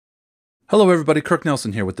Hello everybody, Kirk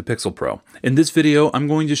Nelson here with the Pixel Pro. In this video, I'm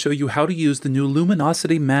going to show you how to use the new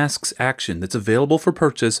Luminosity Masks action that's available for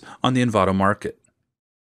purchase on the Envato market.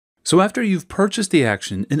 So after you've purchased the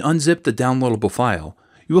action and unzipped the downloadable file,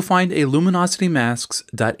 you will find a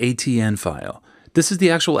luminositymasks.atn file. This is the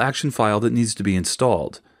actual action file that needs to be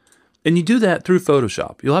installed. And you do that through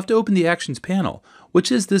Photoshop. You'll have to open the Actions panel,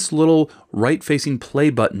 which is this little right-facing play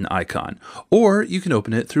button icon, or you can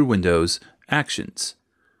open it through Windows Actions.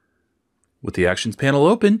 With the Actions panel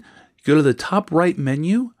open, go to the top right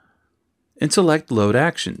menu and select Load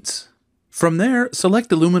Actions. From there, select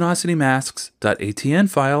the luminositymasks.atn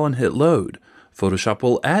file and hit Load. Photoshop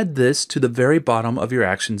will add this to the very bottom of your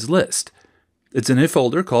actions list. It's in a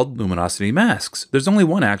folder called Luminosity Masks. There's only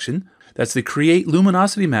one action. That's the Create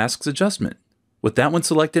Luminosity Masks adjustment. With that one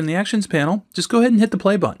selected in the Actions panel, just go ahead and hit the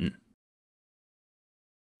play button.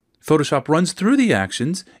 Photoshop runs through the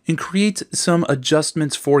actions and creates some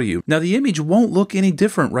adjustments for you. Now the image won't look any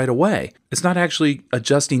different right away. It's not actually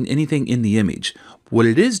adjusting anything in the image. What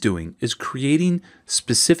it is doing is creating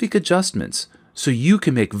specific adjustments so you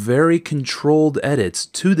can make very controlled edits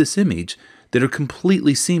to this image that are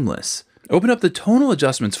completely seamless. Open up the Tonal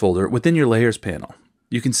Adjustments folder within your Layers panel.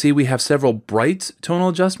 You can see we have several brights tonal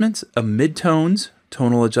adjustments, a mid-tones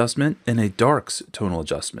tonal adjustment, and a darks tonal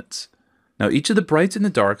adjustments. Now each of the brights and the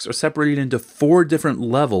darks are separated into 4 different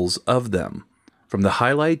levels of them. From the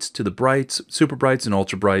highlights to the brights, super brights, and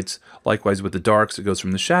ultra brights. Likewise with the darks, it goes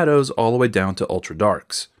from the shadows all the way down to ultra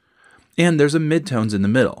darks. And there's a midtones in the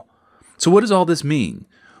middle. So what does all this mean?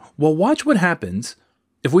 Well, watch what happens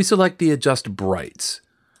if we select the Adjust Brights.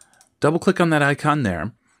 Double click on that icon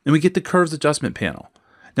there, and we get the Curves Adjustment panel.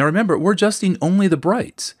 Now remember, we're adjusting only the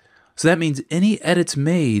brights. So that means any edits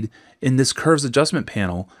made in this Curves Adjustment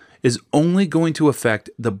panel is only going to affect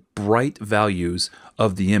the bright values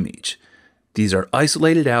of the image. These are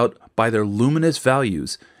isolated out by their luminous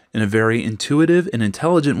values in a very intuitive and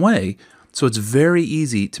intelligent way, so it's very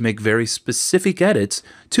easy to make very specific edits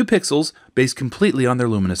to pixels based completely on their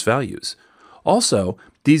luminous values. Also,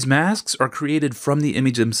 these masks are created from the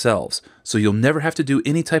image themselves, so you'll never have to do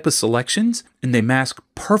any type of selections, and they mask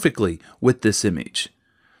perfectly with this image.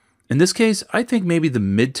 In this case, I think maybe the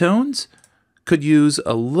midtones could use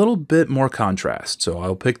a little bit more contrast. So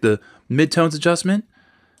I'll pick the midtones adjustment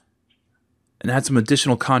and add some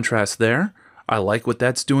additional contrast there. I like what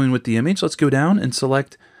that's doing with the image. Let's go down and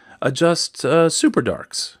select Adjust Super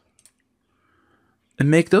Darks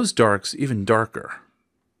and make those darks even darker.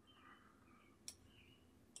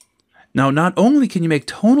 Now, not only can you make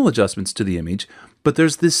tonal adjustments to the image, but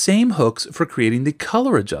there's the same hooks for creating the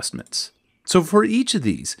color adjustments. So for each of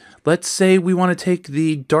these, let's say we want to take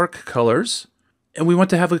the dark colors and we want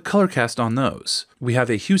to have a color cast on those. We have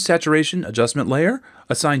a hue saturation adjustment layer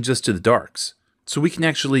assigned just to the darks. So we can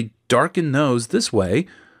actually darken those this way,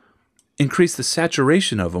 increase the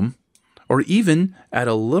saturation of them, or even add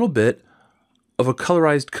a little bit of a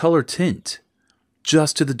colorized color tint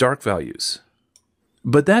just to the dark values.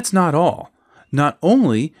 But that's not all. Not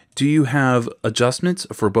only do you have adjustments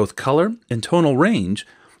for both color and tonal range,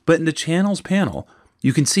 but in the Channels panel,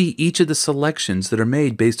 you can see each of the selections that are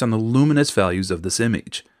made based on the luminous values of this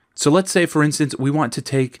image. So let's say, for instance, we want to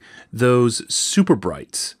take those super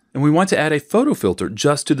brights, and we want to add a photo filter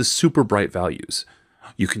just to the super bright values.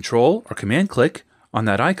 You Control or Command click on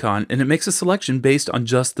that icon, and it makes a selection based on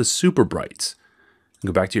just the super brights.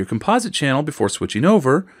 Go back to your composite channel before switching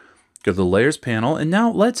over, go to the Layers panel, and now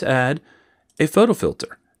let's add a photo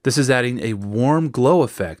filter. This is adding a warm glow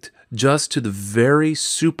effect just to the very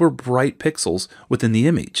super bright pixels within the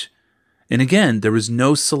image. And again, there is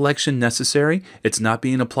no selection necessary. It's not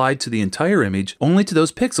being applied to the entire image, only to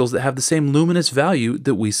those pixels that have the same luminous value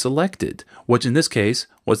that we selected, which in this case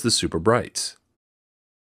was the super brights.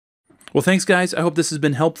 Well, thanks guys. I hope this has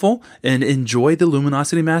been helpful, and enjoy the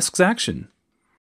Luminosity Masks action.